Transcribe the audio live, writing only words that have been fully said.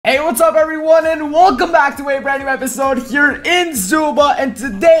What's up everyone, and welcome back to a brand new episode here in Zooba. And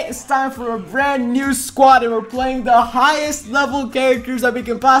today it's time for a brand new squad, and we're playing the highest level characters that we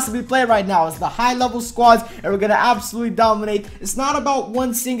can possibly play right now. It's the high level squads, and we're gonna absolutely dominate. It's not about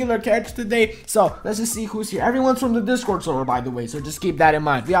one singular character today, so let's just see who's here. Everyone's from the Discord server, by the way, so just keep that in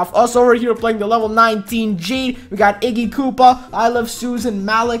mind. We have us over here playing the level 19 Jade. We got Iggy Koopa, I Love Susan,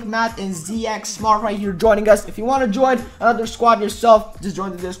 Malik, Matt, and ZX Smart right here joining us. If you want to join another squad yourself, just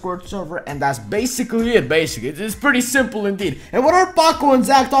join the Discord server, and that's basically it. It's pretty simple indeed. And what are Paco and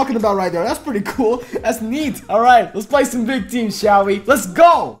Zach talking about right there? That's pretty cool. That's neat. Alright, let's play some big teams, shall we? Let's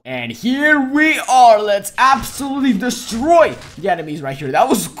go! And here we are. Let's absolutely destroy the enemies right here. That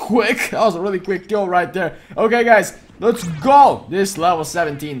was quick. That was a really quick kill right there. Okay, guys, let's go. This level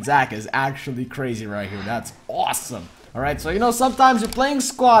 17 Zach is actually crazy right here. That's awesome. Alright, so you know, sometimes you're playing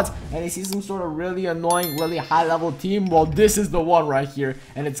squads and you see some sort of really annoying, really high level team. Well, this is the one right here,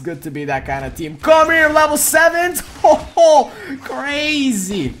 and it's good to be that kind of team. Come here, level 7s. Oh,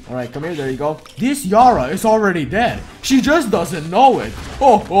 crazy. Alright, come here, there you go. This Yara is already dead. She just doesn't know it.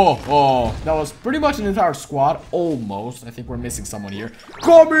 Oh. That was pretty much an entire squad, almost. I think we're missing someone here.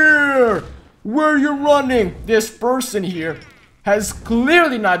 Come here. Where are you running? This person here has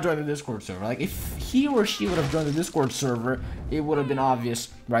clearly not joined the Discord server. Like, if he or she would have joined the Discord server, it would have been obvious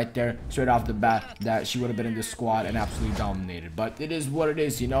right there, straight off the bat, that she would have been in this squad and absolutely dominated. But it is what it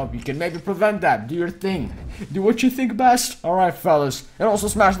is, you know. You can maybe prevent that. Do your thing. Do what you think best. Alright, fellas. And also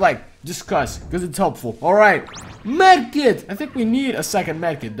smash like, just because it's helpful. Alright. Medkit! I think we need a second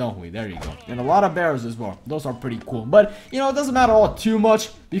medkit, don't we? There you go. And a lot of barrels as well. Those are pretty cool. But, you know, it doesn't matter all too much,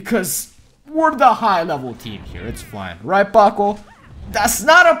 because we're the high level team here. It's fine. Right, Paco? That's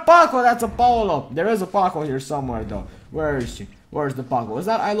not a Paco, that's a Paolo. There is a Paco here somewhere, though. Where is she? Where's the Paco? Is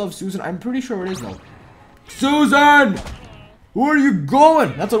that I Love Susan? I'm pretty sure it is, though. Susan! Where are you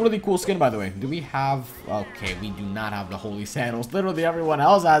going? That's a really cool skin, by the way. Do we have... Okay, we do not have the Holy Sandals. Literally everyone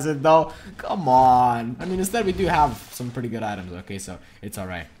else has it, though. Come on. I mean, instead we do have some pretty good items. Okay, so it's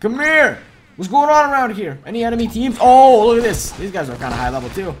alright. Come here! What's going on around here? Any enemy teams? Oh, look at this. These guys are kind of high level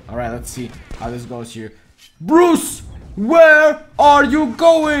too. Alright, let's see how this goes here. Bruce! Where are you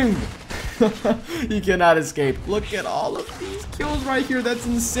going? You cannot escape. Look at all of these kills right here. That's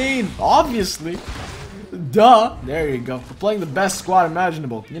insane. Obviously. Duh. There you go. We're playing the best squad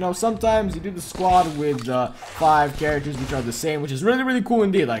imaginable. You know, sometimes you do the squad with 5 characters which are the same, which is really, really cool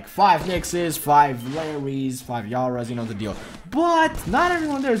indeed. Like 5 Nixes, 5 Larrys, 5 Yaras, you know the deal. But not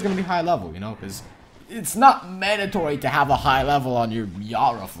everyone there is going to be high level, you know, because it's not mandatory to have a high level on your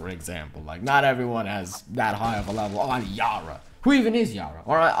Yara, for example. Like, not everyone has that high of a level on Yara. Who even is Yara?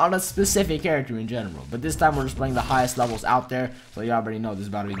 Or on a specific character in general. But this time we're just playing the highest levels out there, so you already know this is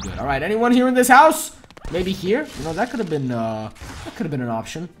about to be good. Alright, anyone here in this house? Maybe here? You know, that could have been an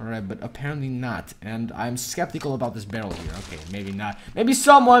option. Alright, but apparently not. And I'm skeptical about this barrel here. Okay, maybe not. Maybe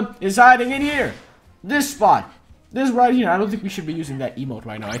someone is hiding in here. This spot. This right here. I don't think we should be using that emote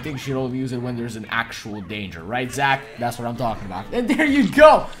right now. I think we should only use it when there's an actual danger. Right, Zach? That's what I'm talking about. And there you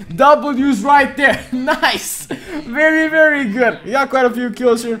go. W's right there. Nice. Very, very good. We got quite a few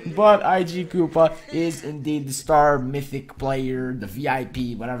kills here. But IG Koopa is indeed the star mythic player. The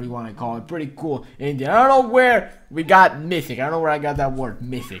VIP. Whatever you want to call it. Pretty cool. Indeed. I don't know where we got mythic. I don't know where I got that word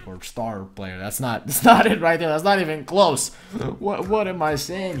mythic or star player. That's not it right there. That's not even close. What am I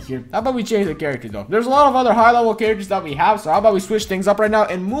saying here? How about we change the character though? There's a lot of other high level characters that we have, so how about we switch things up right now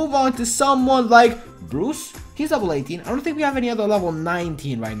and move on to someone like Bruce. He's level 18. I don't think we have any other level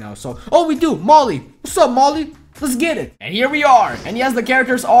 19 right now. So, oh, we do. Molly. What's up, Molly? Let's get it. And here we are. And yes, the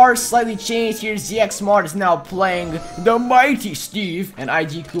characters are slightly changed. Here, ZX Smart is now playing the mighty Steve, and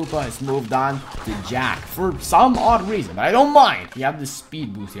IG Koopa has moved on to Jack for some odd reason, but I don't mind. You have this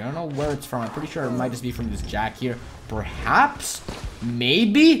speed boost here. I don't know where it's from. I'm pretty sure it might just be from this Jack here. Perhaps,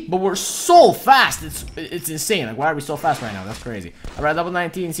 maybe, but we're so fast. It's insane. Like, why are we so fast right now? That's crazy. All right, level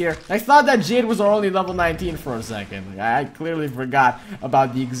 19's here. I thought that Jade was our only level 19 for a second. Like, I clearly forgot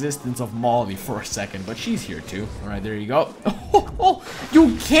about the existence of Molly for a second, but she's here too. All right, there you go. Oh,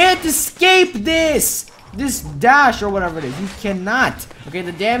 you can't escape this dash or whatever it is. You cannot. Okay,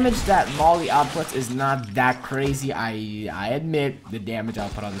 the damage that Molly outputs is not that crazy. I admit the damage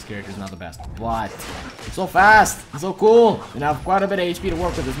output on this character is not the best, but it's so fast, it's so cool, and I have quite a bit of HP to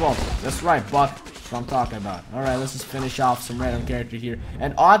work with as well. That's right, Buck. That's what I'm talking about. Alright, let's just finish off some random character here.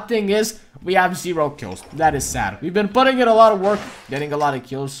 And odd thing is, we have 0 kills. That is sad. We've been putting in a lot of work, getting a lot of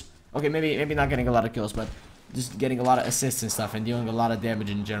kills. Okay, maybe not getting a lot of kills, but just getting a lot of assists and stuff and dealing a lot of damage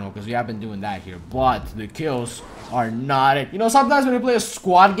in general, because we have been doing that here. But the kills are not it. You know, sometimes when you play a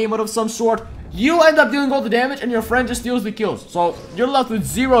squad game of some sort, you end up dealing all the damage and your friend just steals the kills. So you're left with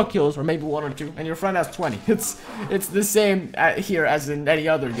 0 kills, or maybe 1 or 2, and your friend has 20. It's the same here as in any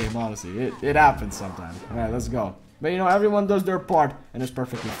other game, honestly. It happens sometimes. Alright, let's go. But you know, everyone does their part, and it's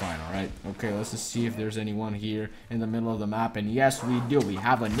perfectly fine, alright? Okay, let's just see if there's anyone here in the middle of the map, and yes, we do. We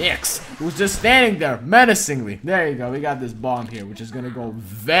have a Nyx, who's just standing there, menacingly. There you go, we got this bomb here, which is gonna go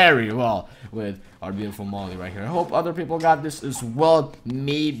very well with our beautiful Molly right here. I hope other people got this as well,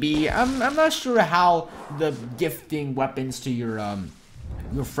 maybe. I'm not sure how the gifting weapons to your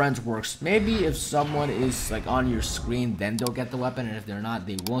friends works. Maybe if someone is like on your screen, then they'll get the weapon, and if they're not,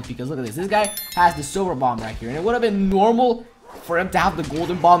 they won't. Because look at this guy has the silver bomb right here, and it would have been normal for him to have the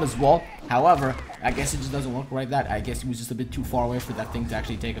golden bomb as well. However, I guess it just doesn't work like that. I guess he was just a bit too far away for that thing to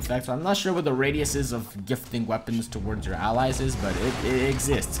actually take effect. So I'm not sure what the radius is of gifting weapons towards your allies is, but it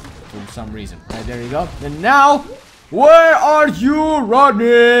exists for some reason. Right, there you go. And now, where are you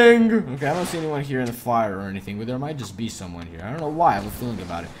running? Okay, I don't see anyone here in the fire or anything, but there might just be someone here. I don't know why, I have a feeling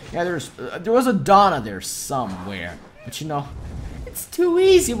about it. Yeah, there was a Donna there somewhere. But you know, it's too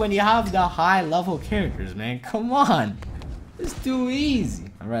easy when you have the high level characters, man. Come on. It's too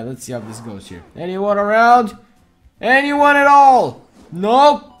easy. Alright, let's see how this goes here. Anyone around? Anyone at all?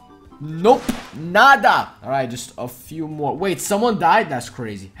 Nope. Nope. Nada. Alright, just a few more. Wait, someone died? That's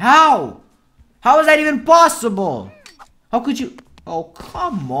crazy. How? How is that even possible? How could you? Oh,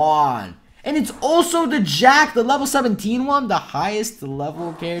 come on. And it's also the Jack, the level 17 one, the highest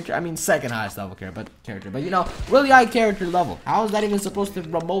level character. I mean, second highest level character, but you know, really high character level. How is that even supposed to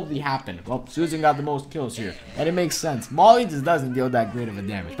remotely happen? Well, Susan got the most kills here, and it makes sense. Molly just doesn't deal that great of a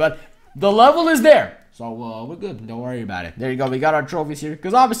damage, but the level is there. So, we're good. Don't worry about it. There you go. We got our trophies here.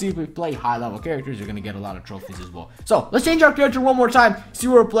 Because obviously, if we play high-level characters, you're going to get a lot of trophies as well. So, let's change our character one more time. See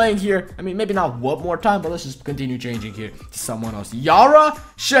what we're playing here. I mean, maybe not one more time, but let's just continue changing here to someone else. Yara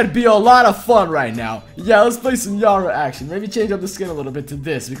should be a lot of fun right now. Yeah, let's play some Yara action. Maybe change up the skin a little bit to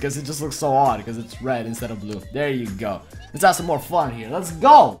this, because it just looks so odd, because it's red instead of blue. There you go. Let's have some more fun here. Let's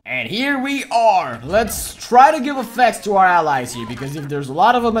go. And here we are. Let's try to give effects to our allies here, because if there's a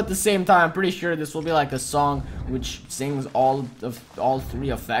lot of them at the same time, I'm pretty sure this will be like a song which sings all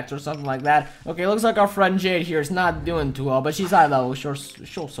 3 effects or something like that. Okay, looks like our friend Jade here is not doing too well, but she's high level.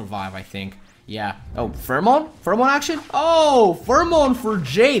 She'll survive, I think. Yeah. Oh, Pheromone? Pheromone action? Oh, Pheromone for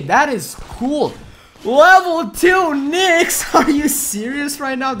Jade. That is cool. Level 2 Nyx. Are you serious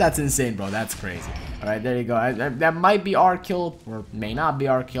right now? That's insane, bro. That's crazy. Alright, there you go. That might be our kill, or may not be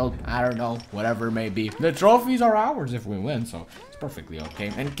our kill. I don't know. Whatever it may be. The trophies are ours if we win, so it's perfectly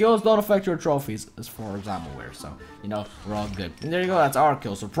okay. And kills don't affect your trophies, as far as I'm aware. So, you know, we're all good. And there you go. That's our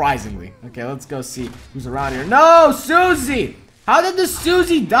kill, surprisingly. Okay, let's go see who's around here. No! Susie! How did the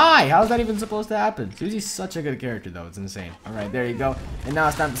Susie die? How is that even supposed to happen? Susie's such a good character, though. It's insane. Alright, there you go. And now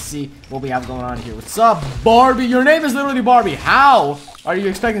it's time to see what we have going on here. What's up, Barbie? Your name is literally Barbie. How are you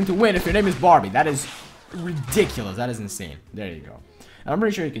expecting to win if your name is Barbie? That is ridiculous. That is insane. There you go. And I'm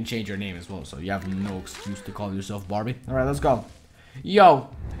pretty sure you can change your name as well, so you have no excuse to call yourself Barbie. Alright, let's go. Yo,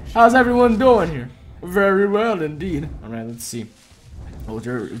 how's everyone doing here? Very well, indeed. Alright, let's see. Oh, is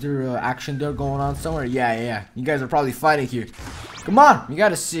there action there going on somewhere? Yeah. You guys are probably fighting here. Come on, you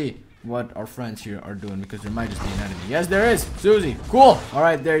gotta see what our friends here are doing, because there might just be an enemy. Yes, there is. Susie, cool. All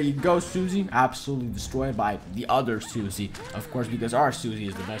right, there you go, Susie. Absolutely destroyed by the other Susie, of course, because our Susie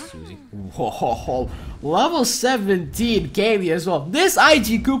is the best Susie. Whoa, level 17 Kaylee as well. This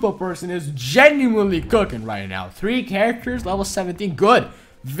IG Koopa person is genuinely cooking right now. 3 characters, level 17, good.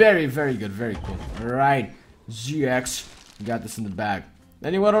 Very good, very cool. All right, ZX, you got this in the bag.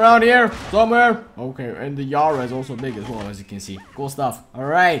 Anyone around here? Somewhere? Okay, and the Yara is also big as well, as you can see. Cool stuff.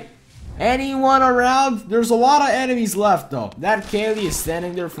 Alright. Anyone around? There's a lot of enemies left, though. That Kaylee is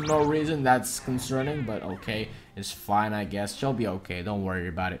standing there for no reason. That's concerning, but okay. It's fine, I guess. She'll be okay. Don't worry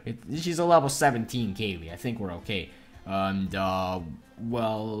about it. She's a level 17 Kaylee. I think we're okay. And,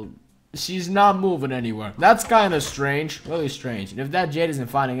 well, she's not moving anywhere. That's kind of strange. Really strange. And if that Jade isn't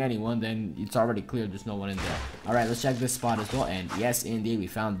finding anyone, then it's already clear there's no one in there. Alright, let's check this spot as well. And yes, indeed, we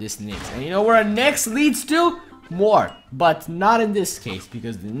found this Nyx. And you know where a Nyx leads to? More. But not in this case,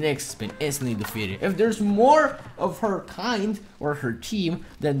 because the Nyx has been instantly defeated. If there's more of her kind, or her team,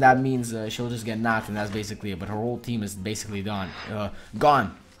 then that means she'll just get knocked, and that's basically it. But her whole team is basically gone.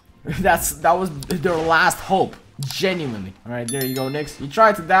 That was their last hope. Genuinely. Alright, there you go, Nyx. You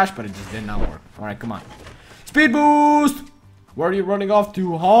tried to dash, but it just did not work. Alright, come on. Speed boost! Where are you running off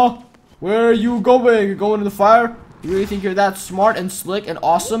to, huh? Where are you going? You going to the fire? You really think you're that smart and slick and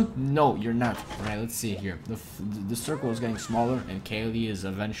awesome? No, you're not. Alright, let's see here. The circle is getting smaller, and Kaylee is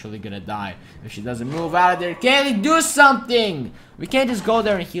eventually gonna die if she doesn't move out of there. Kaylee, do something! We can't just go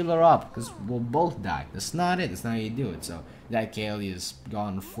there and heal her up, because we'll both die. That's not it. That's not how you do it. So, that Kaylee is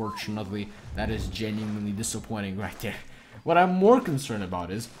gone, unfortunately. That is genuinely disappointing right there. What I'm more concerned about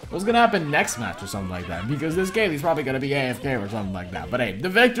is what's gonna happen next match or something like that, because this Kaylee's probably gonna be AFK or something like that. But hey, the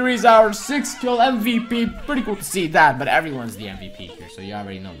victory is our 6-kill MVP. Pretty cool to see that, but everyone's the MVP here, so you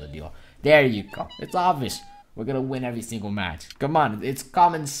already know the deal. There you go. It's obvious. We're gonna win every single match. Come on, it's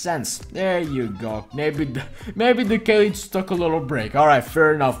common sense. There you go. Maybe the Kaylee just took a little break. All right,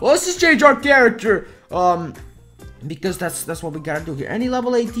 fair enough. Let's just change our character. Because that's what we gotta do here. Any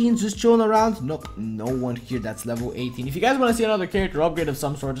level 18s just chilling around? Nope, no one here that's level 18. If you guys want to see another character upgrade of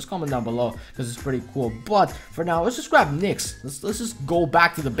some sort, just comment down below, because it's pretty cool. But for now, let's just grab Nyx. Let's just go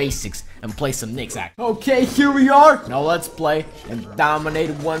back to the basics and play some Nyx act. Okay, here we are. Now let's play and dominate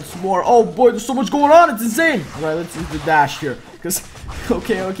once more. Oh boy, there's so much going on. It's insane. All right, let's use the dash here. Because,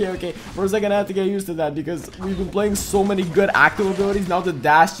 okay. For a second, I have to get used to that because we've been playing so many good active abilities. Now the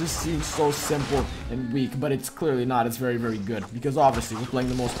dash just seems so simple and weak, but it's clearly not. It's very, very good because obviously we're playing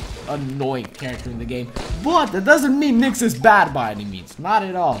the most annoying character in the game. But that doesn't mean Nyx is bad by any means. Not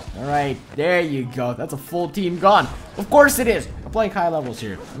at all. All right, there you go. That's a full team gone. Of course it is. I'm playing high levels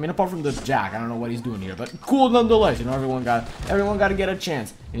here. I mean, apart from the Jack, I don't know what he's doing here, but cool nonetheless. You know, everyone got to get a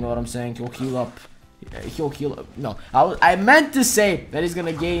chance. You know what I'm saying? He'll heal up. He'll heal up. No, I meant to say that he's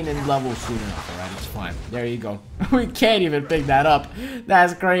gonna gain in level soon enough. Alright, it's fine. There you go. We can't even pick that up.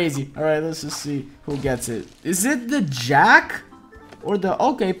 That's crazy. Alright, let's just see who gets it. Is it the Jack? Or the...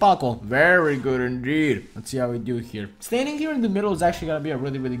 Okay, Paco. Very good indeed. Let's see how we do here. Standing here in the middle is actually gonna be a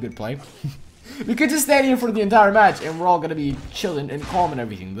really, really good play. We could just stand here for the entire match and we're all gonna be chilling and calm and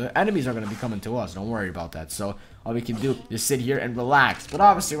everything. The enemies are gonna be coming to us. Don't worry about that. So all we can do is sit here and relax. But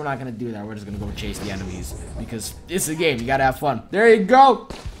obviously we're not gonna do that. We're just gonna go chase the enemies because it's a game. You gotta have fun. There you go.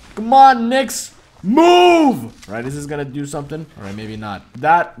 Come on, Nyx. Move! Right, is this gonna do something? Alright, maybe not.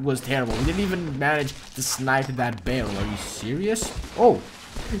 That was terrible. We didn't even manage to snipe that barrel. Are you serious? Oh.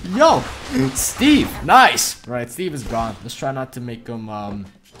 Yo! Steve! Nice! Right, Steve is gone. Let's try not to make him,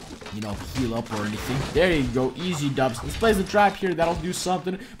 you know, heal up or anything. There you go. Easy dubs. Let's place the trap here. That'll do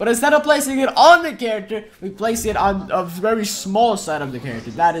something. But instead of placing it on the character, we place it on a very small side of the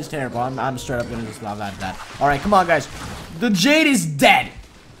character. That is terrible. I'm straight up gonna just laugh at that. Alright, come on, guys. The Jade is dead.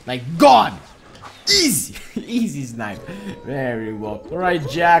 Like, gone. Easy. Easy snipe. Very well. Alright,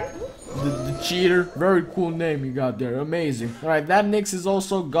 Jack. The cheater. Very cool name you got there. Amazing. Alright, that Nyx is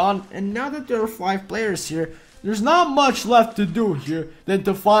also gone. And now that there are 5 players here, there's not much left to do here than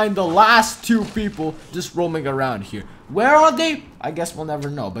to find the last 2 people just roaming around here. Where are they? I guess we'll never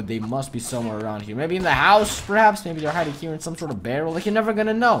know, but they must be somewhere around here. Maybe in the house, perhaps. Maybe they're hiding here in some sort of barrel. Like, you're never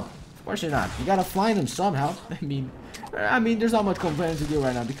gonna know. Of course you're not. You gotta find them somehow. I mean, there's not much complaining to do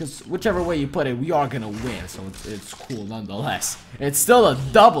right now because whichever way you put it, we are gonna win. So it's cool nonetheless. It's still a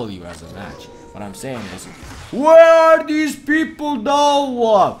W as a match. What I'm saying is, where are these people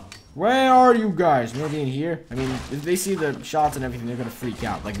though? Where are you guys? Maybe in here? I mean, if they see the shots and everything, they're gonna freak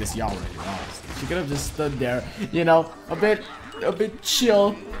out like this y'all already, honestly. She could have just stood there, you know, a bit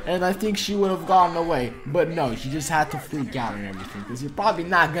chill, and I think she would have gotten away. But no, she just had to freak out and everything, because you're probably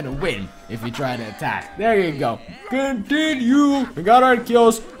not gonna win if you try to attack. There you go. Continue. We got our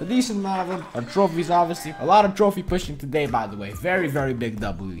kills, a decent amount of them. Our trophies, obviously. A lot of trophy pushing today, by the way. Very, very big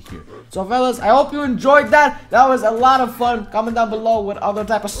W here. So, fellas, I hope you enjoyed that. That was a lot of fun. Comment down below what other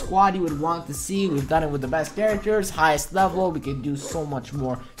type of squad you would want to see. We've done it with the best characters, highest level. We can do so much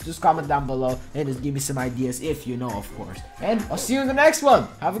more. Just comment down below and just give me some ideas if you know, of course. And I'll see you in the next one.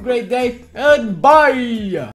 Have a great day and bye.